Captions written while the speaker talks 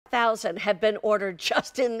1,000 have been ordered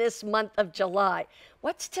just in this month of July.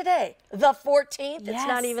 What's today? The 14th? Yes. It's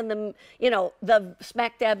not even the, the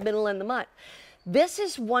smack dab middle in the month. This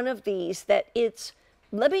is one of these that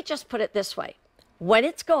let me just put it this way. When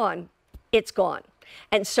it's gone, it's gone.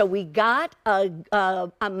 And so we got a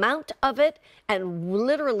amount of it, and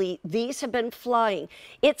literally these have been flying.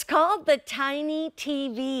 It's called the Tiny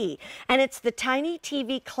TV, and it's the Tiny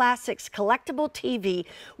TV Classics collectible TV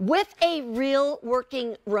with a real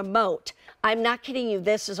working remote. I'm not kidding you.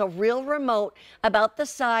 This is a real remote about the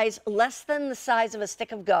size, less than the size of a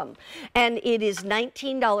stick of gum. And it is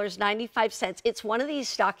 $19.95. It's one of these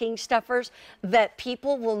stocking stuffers that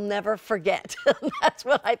people will never forget. That's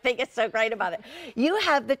what I think is so great about it. You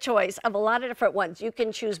have the choice of a lot of different ones. You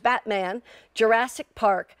can choose Batman, Jurassic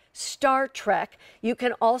Park, Star Trek. You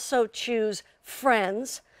can also choose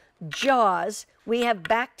Friends, Jaws. We have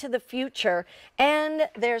Back to the Future, and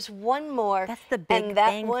there's one more. That's the Big Bang Theory. And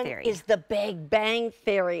that one is the Big Bang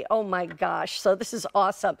Theory. Oh my gosh, so this is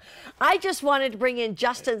awesome. I just wanted to bring in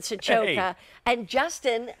Justin Sachoka. Hey. And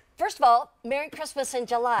Justin, first of all, Merry Christmas in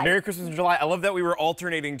July. Merry Christmas in July. I love that we were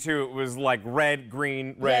alternating too. It was like red,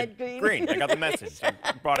 green, red, green. I got the message.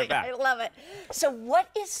 I brought it back. I love it. So what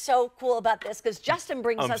is so cool about this? Because Justin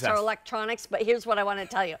brings us our electronics, but here's what I want to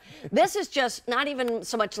tell you. This is just not even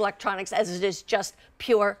so much electronics as it is just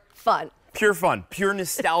pure fun. Pure fun, pure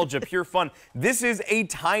nostalgia, pure fun. This is a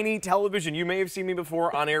tiny television. You may have seen me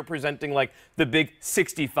before on air presenting like the big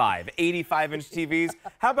 65, 85-inch TVs.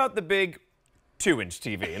 How about the big 2-inch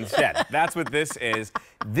TV instead? That's what this is.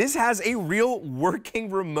 This has a real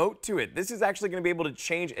working remote to it. This is actually going to be able to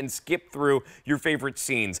change and skip through your favorite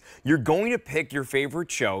scenes. You're going to pick your favorite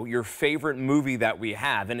show, your favorite movie that we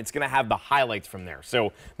have, and it's going to have the highlights from there.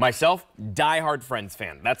 So myself, diehard Friends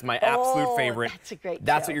fan. That's my absolute favorite. That's a great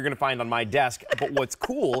That's show. what you're going to find on my desk. But what's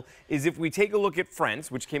cool is if we take a look at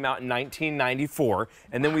Friends, which came out in 1994,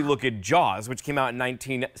 and then we look at Jaws, which came out in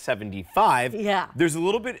 1975, there's a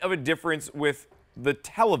little bit of a difference with the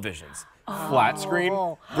televisions. Flat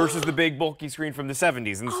screen versus the big bulky screen from the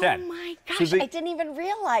 70s instead. Oh my gosh, I didn't even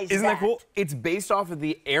realize that. Isn't that cool? It's based off of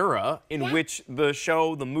the era in which the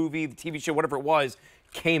show, the movie, the TV show, whatever it was,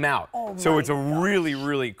 came out. So it's a really,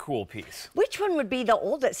 really cool piece. Which one would be the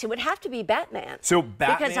oldest? It would have to be Batman. So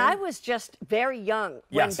Batman... Because I was just very young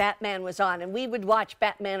when Batman was on, and we would watch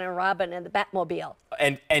Batman and Robin and the Batmobile.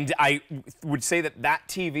 And I would say that that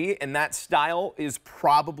TV and that style is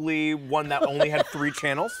probably one that only had 3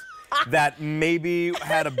 channels. That maybe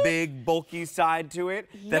had a big, bulky side to it,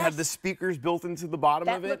 that had the speakers built into the bottom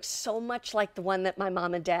of it. That looks so much like the one that my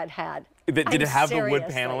mom and dad had. Did it have the wood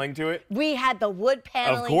paneling to it? We had the wood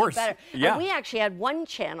paneling. Of course. Better. Yeah. And we actually had one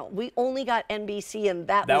channel. We only got NBC, and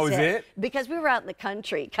that was it. Because we were out in the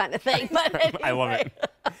country kind of thing. But anyway. I love it.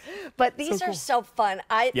 But these are so fun.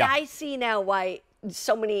 I see now why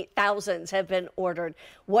so many thousands have been ordered.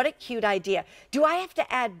 What a cute idea. Do I have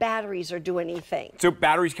to add batteries or do anything? So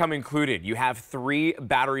batteries come included. You have 3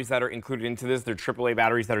 batteries that are included into this. They're AAA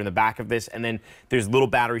batteries that are in the back of this, and then there's little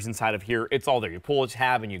batteries inside of here. It's all there. You pull a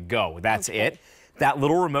tab and you go. That's it. That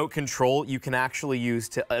little remote control you can actually use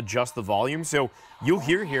to adjust the volume. So you'll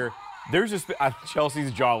hear here, there's just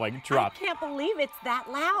Chelsea's jaw like dropped. I can't believe it's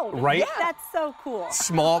that loud. Right? Yeah. That's so cool.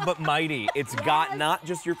 Small but mighty. It's got not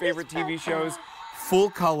just your favorite TV shows, full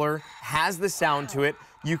color, has the sound to it.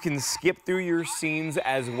 You can skip through your scenes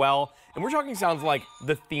as well. And we're talking sounds like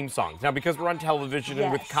the theme songs. Now, because we're on television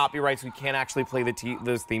and with copyrights, we can't actually play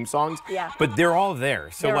those theme songs. But they're all there.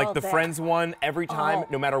 So like the Friends one, every time,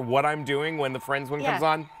 no matter what I'm doing, when the Friends one comes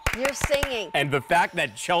on. You're singing. And the fact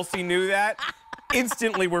that Chelsea knew that,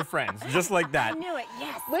 instantly we're friends, just like that. I knew it,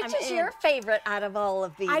 yes. Which is your favorite out of all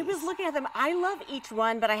of these? I was looking at them. I love each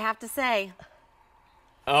one, but I have to say,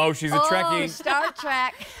 oh, she's a Trekkie. Star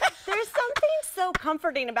Trek. There's something so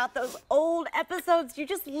comforting about those old episodes. You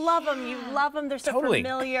just love them. You love them. They're so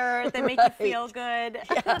familiar. They make you feel good.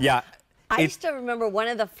 Yeah. I still remember one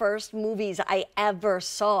of the first movies I ever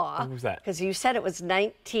saw. What was that? Because you said it was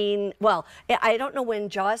well, I don't know when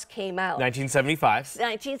Jaws came out. 1975.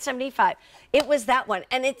 1975. It was that one,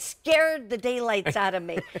 and it scared the daylights out of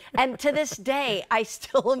me. And to this day, I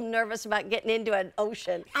still am nervous about getting into an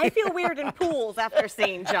ocean. I feel weird in pools after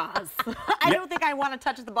seeing Jaws. I don't think I want to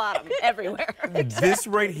touch the bottom everywhere. This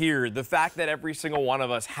right here, the fact that every single one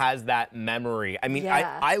of us has that memory. I mean,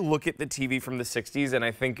 I look at the TV from the 60s, and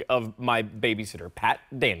I think of my babysitter, Pat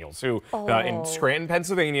Daniels, who in Scranton,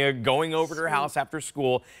 Pennsylvania, going over to her house after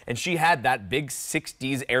school, and she had that big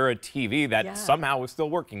 60s era TV that somehow was still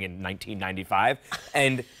working in 1995.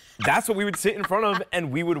 And that's what we would sit in front of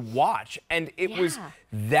and we would watch. And it was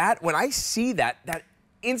that, when I see that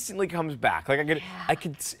instantly comes back. Like I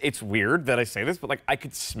could, it's weird that I say this, but like I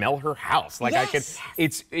could smell her house. Like I could,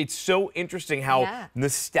 it's so interesting how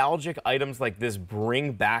nostalgic items like this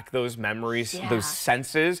bring back those memories, those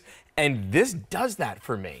senses. And this does that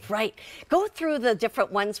for me. Right. Go through the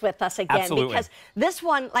different ones with us again. Absolutely. Because this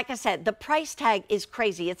one, like I said, the price tag is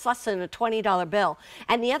crazy. It's less than a $20 bill.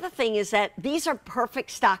 And the other thing is that these are perfect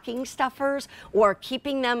stocking stuffers or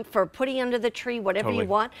keeping them for putting under the tree, whatever you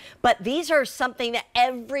want. But these are something that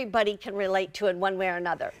everybody can relate to in one way or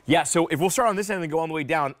another. Yeah, so if we'll start on this end and go all the way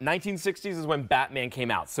down, 1960s is when Batman came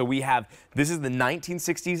out. So we have, this is the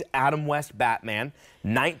 1960s Adam West Batman.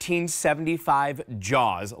 1975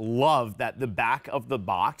 Jaws. Love that the back of the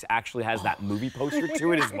box actually has that movie poster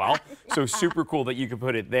to it as well. So super cool that you could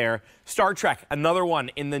put it there. Star Trek, another one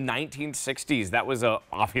in the 1960s. That was a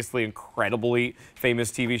obviously incredibly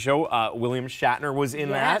famous TV show. William Shatner was in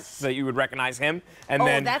that, so that you would recognize him. And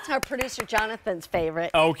then that's our producer Jonathan's favorite.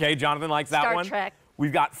 Okay, Jonathan likes that one. Star Trek.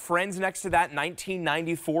 We've got Friends next to that,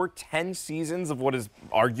 1994, 10 seasons of what is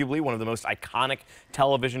arguably one of the most iconic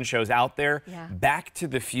television shows out there. Back to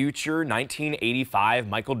the Future, 1985,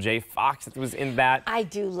 Michael J. Fox was in that. I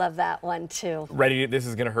do love that one too. Ready, this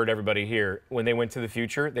is gonna hurt everybody here. When they went to the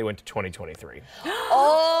future, they went to 2023.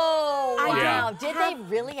 Oh, wow. Did they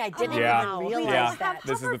really? I didn't even realize that.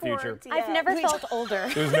 This is the future. I've never felt older.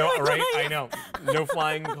 There's no, right, I know. No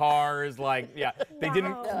flying cars, like, they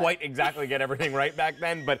didn't quite exactly get everything right back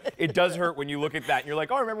then, but it does hurt when you look at that and you're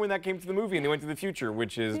like, oh, I remember when that came to the movie and they went to the future,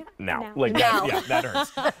 which is now. Like, that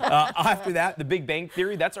hurts. After that, The Big Bang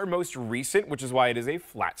Theory, that's our most recent, which is why it is a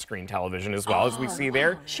flat screen television as well, as we see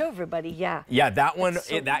there. Show everybody, Yeah, that one,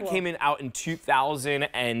 that came out in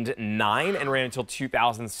 2009 and ran until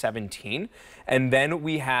 2017. And then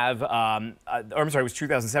we have, I'm sorry, it was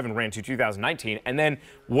 2007, ran to 2019. And then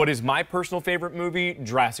what is my personal favorite movie?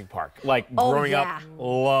 Jurassic Park. Like, growing up,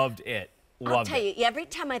 loved it. I'll tell you, every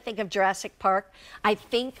time I think of Jurassic Park, I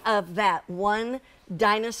think of that one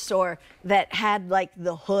dinosaur that had like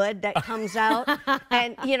the hood that comes out.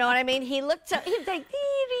 And you know what I mean? He looked so, he was like,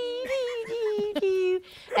 dee, dee, dee, dee, dee.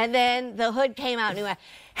 And then the hood came out and he went,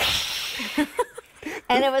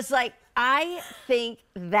 and it was like, I think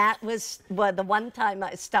that was the one time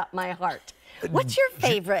I stopped my heart. What's your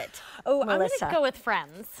favorite? Oh, Melissa? I'm going to go with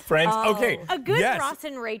Friends. Friends, okay. A good Ross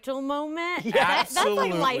and Rachel moment. That's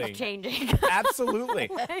like life-changing.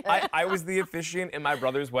 Absolutely. I was the officiant in my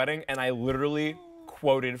brother's wedding, and I literally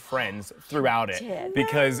quoted Friends throughout it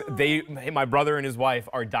because my brother and his wife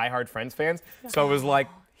are diehard Friends fans. So I was like,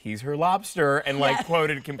 he's her lobster, and like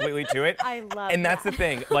quoted completely to it. I love And that's the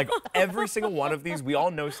thing, like every single one of these, we all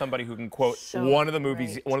know somebody who can quote one of the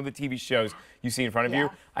movies, one of the TV shows you see in front of you.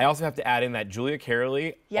 I also have to add in that Julia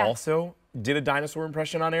Carely also did a dinosaur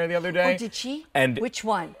impression on air the other day. Oh, did she? And which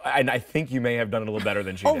one? And I think you may have done it a little better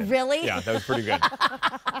than she did. Oh, really? Yeah, that was pretty good.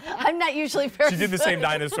 I'm not usually very She did the same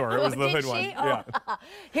dinosaur. It was the hood one. Yeah.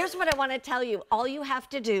 Here's what I want to tell you. All you have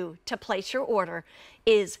to do to place your order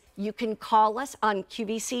is you can call us on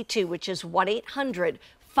QVC2, which is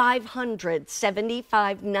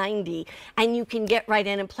 1-800-500-7590, and you can get right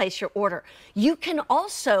in and place your order. You can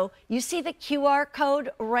also, you see the QR code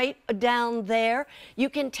right down there? You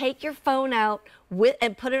can take your phone out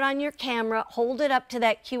and put it on your camera, hold it up to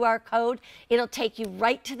that QR code. It'll take you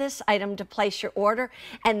right to this item to place your order.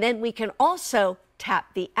 And then we can also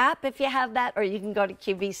tap the app if you have that, or you can go to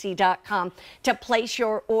QVC.com to place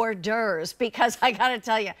your orders, because I gotta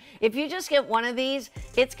tell you, if you just get one of these,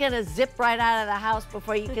 it's gonna zip right out of the house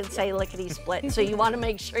before you can say lickety-split. So you wanna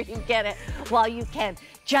make sure you get it while you can.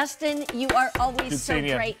 Justin, you are always so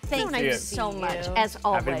great. Thank you so much, as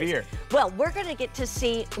always. Happy to be here. Well, we're gonna get to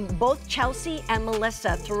see both Chelsea and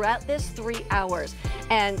Melissa throughout this 3 hours.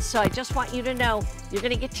 And so I just want you to know, you're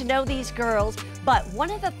gonna get to know these girls, but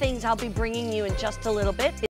one of the things I'll be bringing you in just a little bit